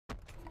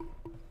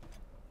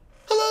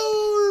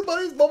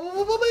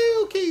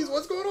Billkeyz,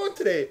 what's going on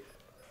today?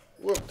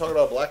 We're talking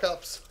about Black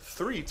Ops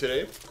 3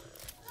 today.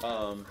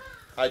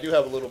 I do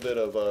have a little bit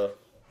of,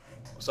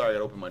 sorry, I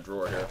gotta open my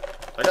drawer here.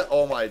 I got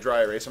all my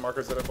dry eraser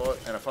markers that I bought,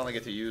 and I finally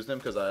get to use them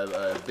because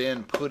I've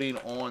been putting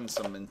on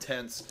some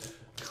intense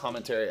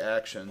commentary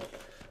action.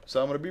 So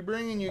I'm going to be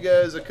bringing you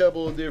guys a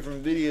couple of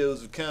different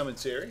videos of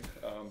commentary.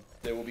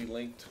 They will be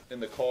linked in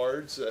the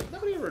cards.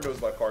 Nobody ever knows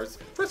about cards.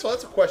 First of all,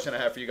 that's a question I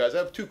have for you guys. I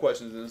have two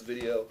questions in this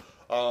video.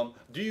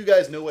 Do you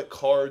guys know what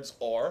cards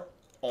are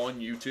on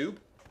YouTube?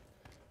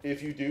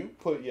 If you do,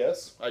 put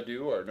yes, I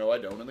do, or no, I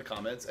don't in the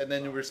comments. And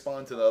then you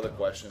respond to the other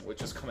question,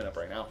 which is coming up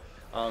right now.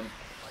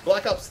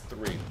 Black Ops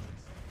 3.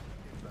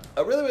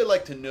 I really would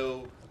like to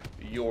know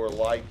your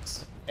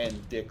likes and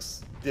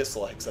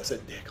dislikes. I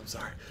said dick, I'm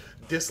sorry.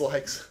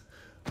 Dislikes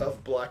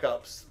of Black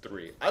Ops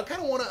 3. I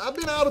kind of want to, I've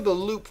been out of the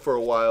loop for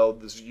a while,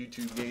 this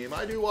YouTube game.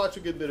 I do watch a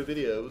good bit of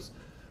videos,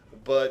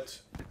 but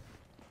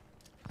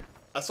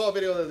I saw a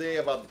video the other day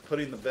about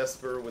putting the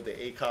Vesper with the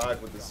ACOG,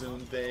 with the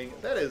zoom thing.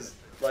 That is,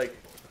 like,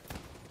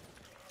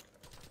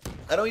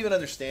 I don't even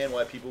understand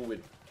why people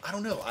would, I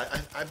don't know.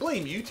 I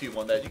blame YouTube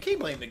on that. You can't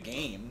blame the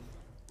game,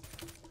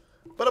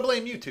 but I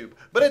blame YouTube.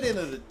 But at the end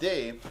of the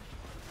day,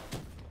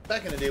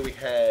 back in the day we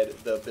had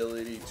the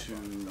ability to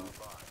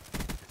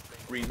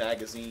read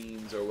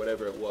magazines or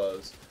whatever it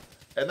was,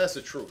 and that's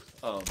the truth.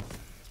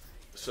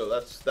 So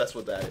that's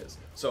what that is.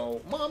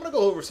 So I'm gonna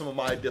go over some of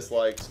my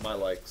dislikes, my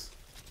likes.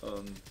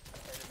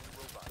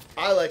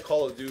 I like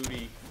Call of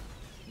Duty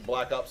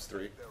Black Ops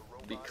 3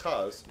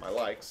 because my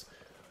likes.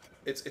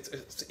 It's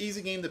an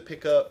easy game to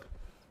pick up.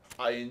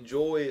 I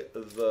enjoy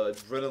the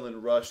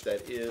adrenaline rush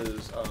that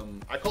is,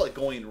 I call it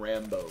going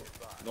Rambo,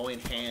 going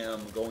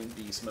ham, going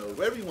beast mode,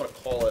 whatever you want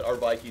to call it, or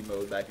Viking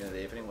mode back in the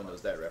day. If anyone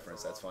knows that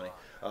reference, that's funny.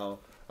 I'm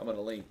going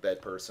to link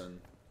that person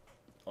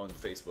on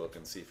Facebook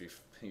and see if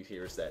he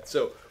hears that.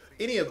 So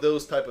any of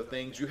those type of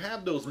things, you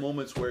have those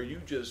moments where you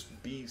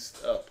just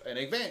beast up. And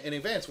in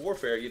Advanced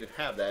Warfare, you didn't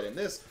have that. In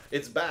this,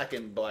 it's back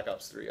in Black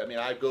Ops 3. I mean,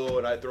 I go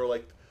and I throw,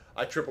 like,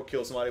 I triple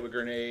kill somebody with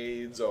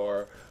grenades,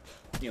 or,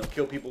 you know,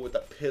 kill people with a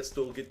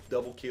pistol, get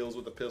double kills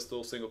with a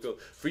pistol, single kill.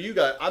 For you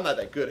guys, I'm not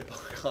that good at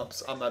Black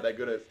Ops. I'm not that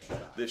good at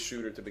this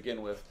shooter to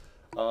begin with.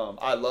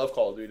 I love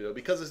Call of Duty, though,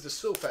 because it's just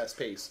so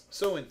fast-paced,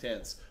 so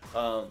intense.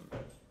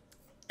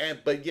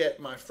 But yet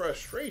my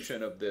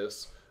frustration of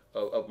this,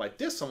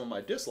 some of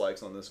my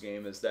dislikes on this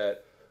game is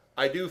that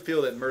I do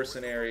feel that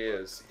Mercenary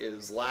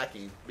is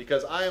lacking,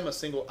 because I am a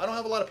single. I don't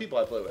have a lot of people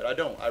I play with.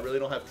 I really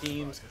don't have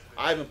teams.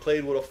 I haven't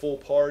played with a full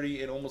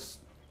party in almost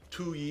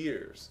 2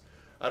 years.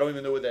 I don't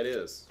even know what that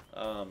is.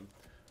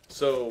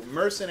 So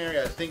Mercenary,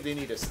 I think they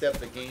need to step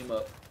the game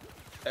up.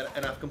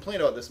 And I've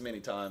complained about this many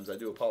times. I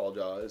do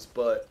apologize,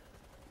 but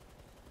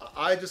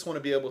I just want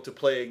to be able to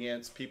play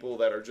against people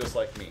that are just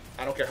like me.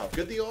 I don't care how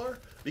good they are,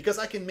 because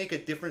I can make a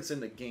difference in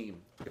the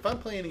game. If I'm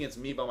playing against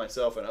me by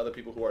myself and other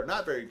people who are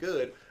not very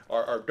good,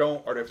 or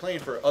they're playing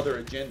for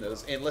other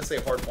agendas, and let's say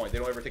hardpoint, they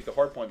don't ever take the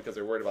hardpoint because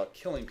they're worried about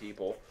killing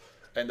people,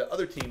 and the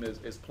other team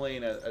is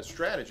playing as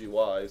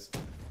strategy-wise,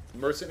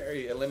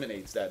 Mercenary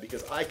eliminates that,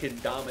 because I can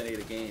dominate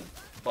a game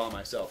by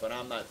myself. And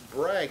I'm not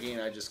bragging,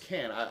 I just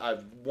can.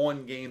 I've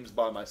won games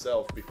by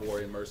myself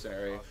before in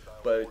Mercenary,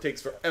 but it takes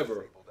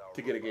forever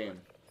to get a game.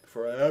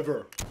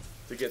 Forever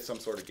to get some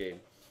sort of game.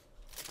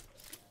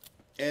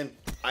 And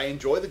I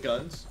enjoy the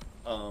guns.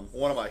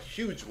 One of my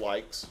huge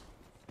likes,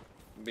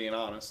 being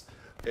honest,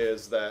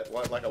 is that,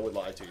 like I would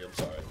lie to you, I'm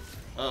sorry.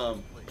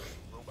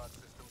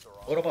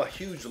 One of my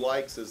huge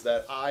likes is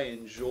that I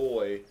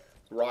enjoy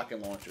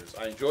rocket launchers.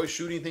 I enjoy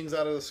shooting things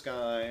out of the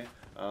sky.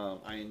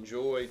 I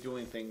enjoy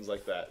doing things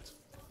like that.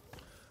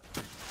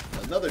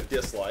 Another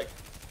dislike,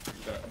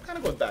 I'm kind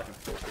of going back and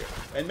forth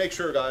here. And make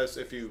sure, guys,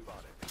 if you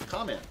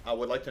comment, I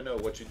would like to know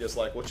what you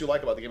dislike, what you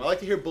like about the game. I like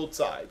to hear both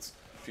sides.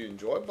 If you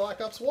enjoy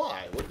Black Ops,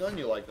 why? What gun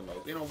you like the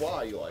most? You know,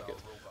 why you like it.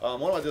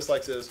 One of my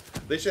dislikes is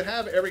they should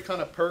have every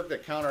kind of perk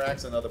that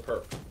counteracts another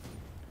perk.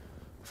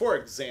 For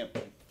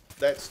example,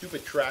 that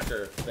stupid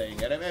tracker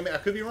thing, and I mean, I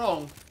could be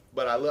wrong,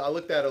 but I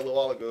looked at it a little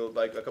while ago,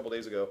 like a couple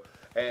days ago,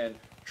 and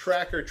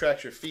tracker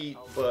tracks your feet,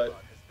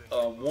 but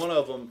one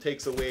of them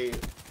takes away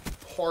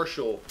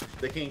partial.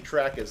 They can't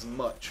track as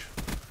much.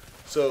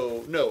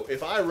 So no,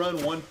 if I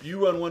run one,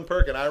 you run one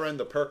perk, and I run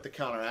the perk to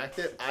counteract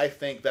it, I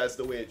think that's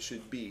the way it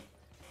should be.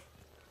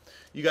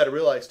 You got to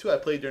realize too, I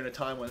played during a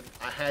time when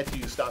I had to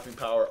use stopping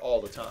power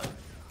all the time,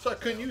 so I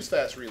couldn't use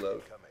fast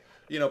reload.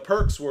 You know,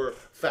 perks were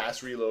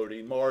fast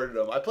reloading,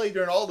 martyrdom. I played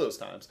during all those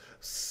times.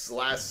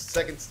 Last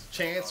second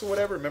chance or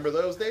whatever. Remember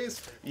those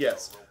days?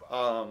 Yes.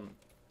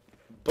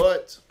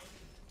 But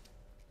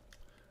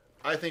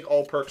I think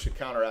all perks should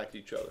counteract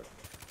each other.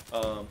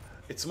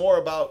 It's more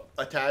about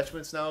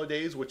attachments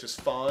nowadays, which is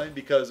fine,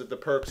 because if the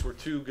perks were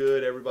too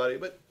good, everybody.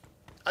 But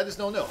I just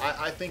don't know.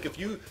 I think if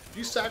you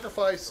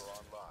sacrifice,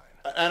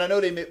 and I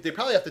know they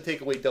probably have to take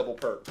away double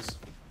perks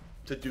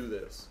to do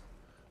this.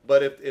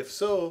 But if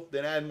so,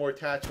 then add more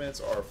attachments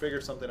or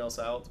figure something else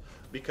out,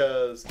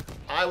 because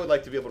I would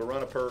like to be able to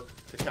run a perk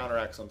to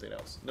counteract something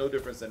else. No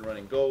difference than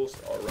running Ghost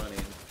or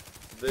running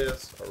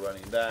this or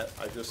running that.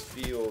 I just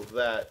feel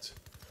that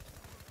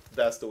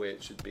that's the way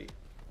it should be.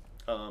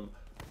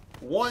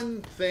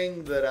 One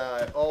thing that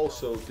I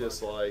also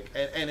dislike,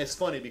 and it's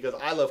funny because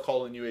I love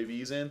calling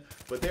UAVs in,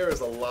 but there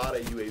is a lot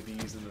of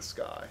UAVs in the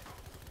sky.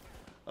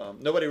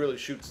 Nobody really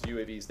shoots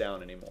UAVs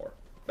down anymore.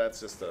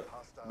 That's just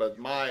but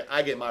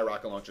I get my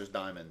rocket launchers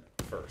diamond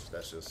first.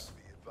 It's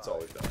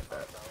always been like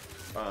that.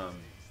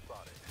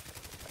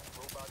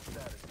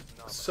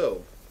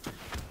 So,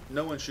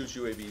 no one shoots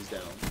UAVs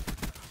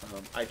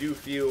down. I do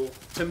feel,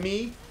 to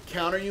me,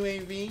 counter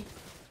UAV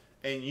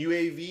and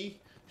UAV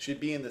should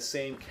be in the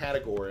same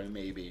category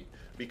maybe,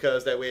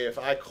 because that way if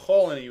I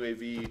call in a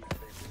UAV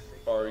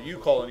or you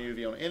call in a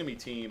UAV on an enemy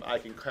team, I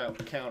can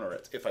counter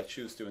it if I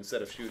choose to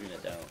instead of shooting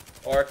it down,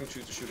 or I can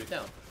choose to shoot it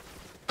down.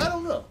 I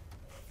don't know.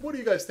 What do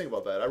you guys think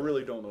about that? I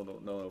really don't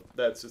know.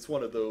 It's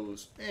one of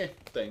those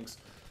things.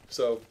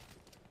 So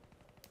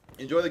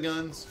enjoy the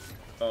guns.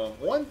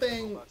 One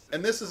thing,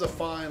 and this is a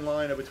fine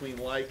line between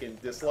like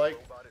and dislike,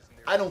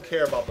 I don't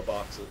care about the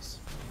boxes.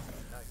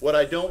 What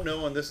I don't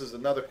know, and this is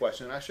another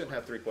question, and I shouldn't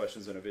have 3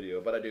 questions in a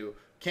video, but I do.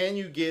 Can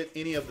you get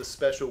any of the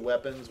special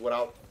weapons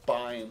without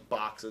buying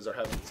boxes or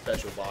having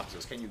special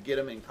boxes? Can you get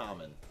them in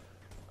common?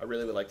 I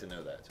really would like to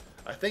know that.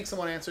 I think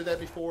someone answered that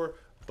before,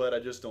 but I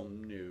just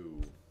don't know.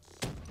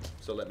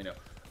 So let me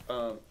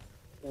know.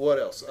 What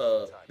else?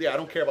 Yeah, I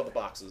don't care about the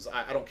boxes.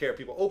 I don't care if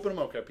people open them.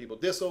 I don't care if people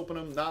disopen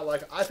them. Not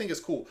like, I think it's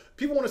cool.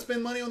 People want to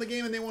spend money on the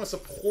game and they want to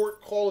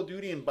support Call of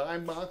Duty and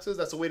buying boxes.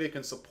 That's a way they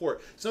can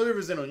support. It's no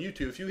different than on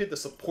YouTube. If you hit the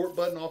support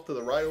button off to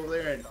the right over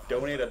there and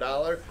donate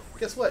 $1,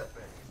 guess what?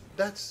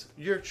 That's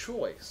your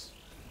choice.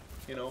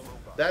 You know,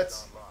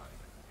 that's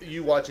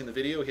you watching the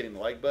video, hitting the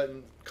like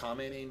button,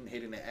 commenting,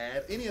 hitting the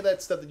ad, any of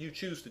that stuff that you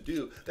choose to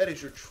do, that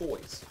is your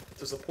choice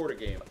to support a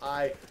game.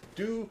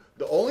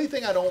 The only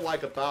thing I don't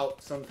like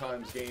about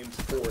sometimes games,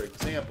 for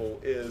example,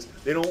 is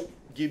they don't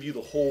give you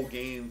the whole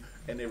game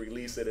and they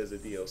release it as a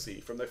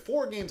DLC. From the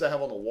 4 games I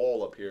have on the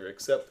wall up here,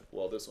 except,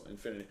 well, this one,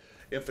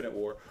 Infinite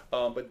War,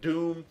 but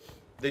Doom,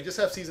 they just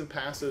have season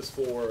passes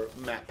for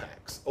map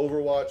packs,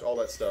 Overwatch, all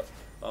that stuff.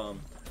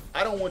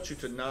 I don't want you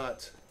to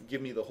not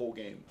give me the whole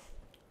game.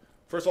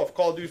 First off,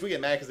 Call of Duty, if we get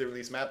mad because they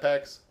release map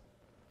packs,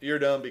 you're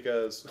dumb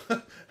because,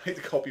 I hate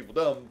to call people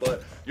dumb,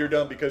 but you're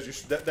dumb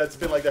because that's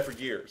been like that for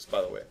years,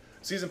 by the way.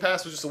 Season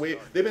Pass was just a way,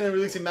 they've been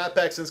releasing map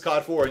packs since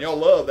COD 4, and y'all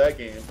love that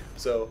game.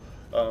 So,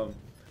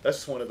 that's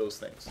just one of those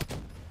things.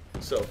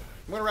 So, I'm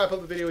going to wrap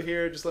up the video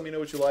here. Just let me know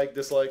what you like,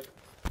 dislike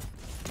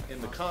in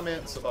the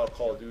comments about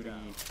Call of Duty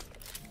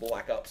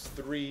Black Ops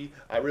 3.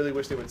 I really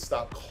wish they would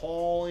stop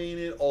calling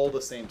it all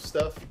the same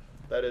stuff.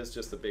 That is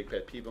just a big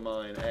pet peeve of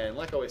mine. And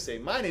like I always say,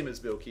 my name is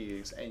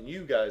Billkeyz, and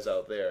you guys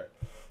out there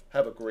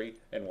have a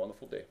great and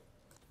wonderful day.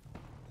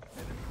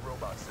 Enemy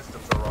robot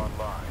systems are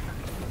online.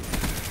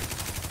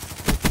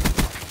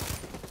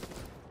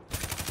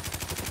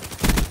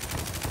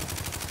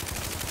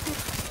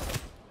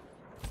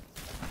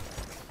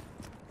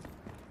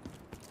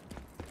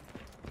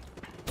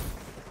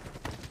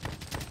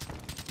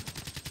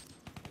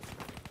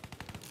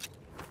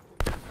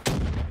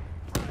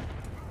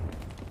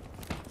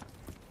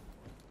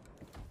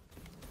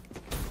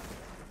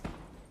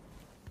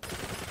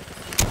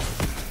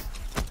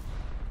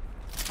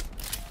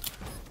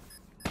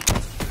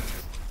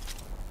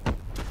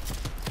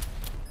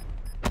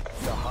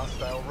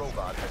 Hostile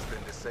robot has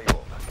been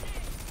disabled.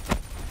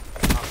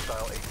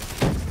 Hostile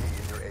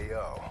AT-XD in your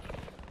AO.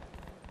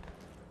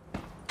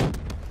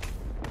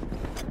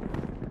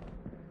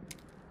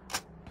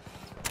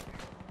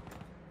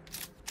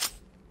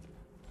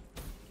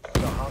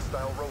 The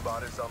hostile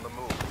robot is on the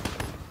move.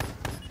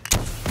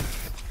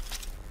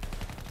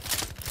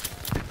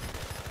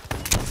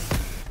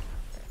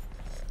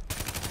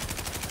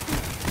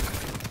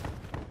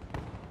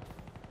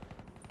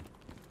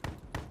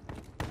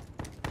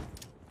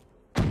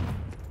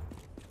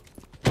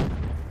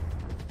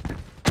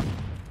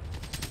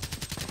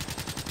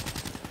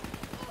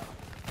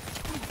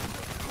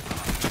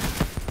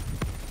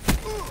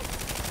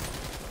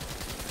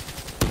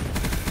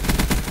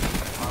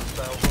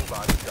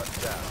 Robot shut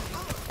down.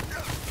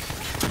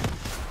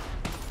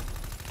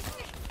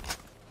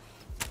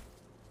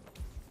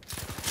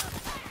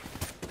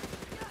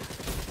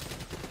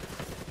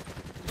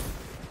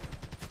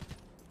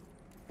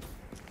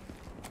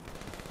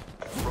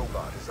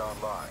 Robot is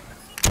online.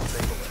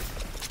 Disable it.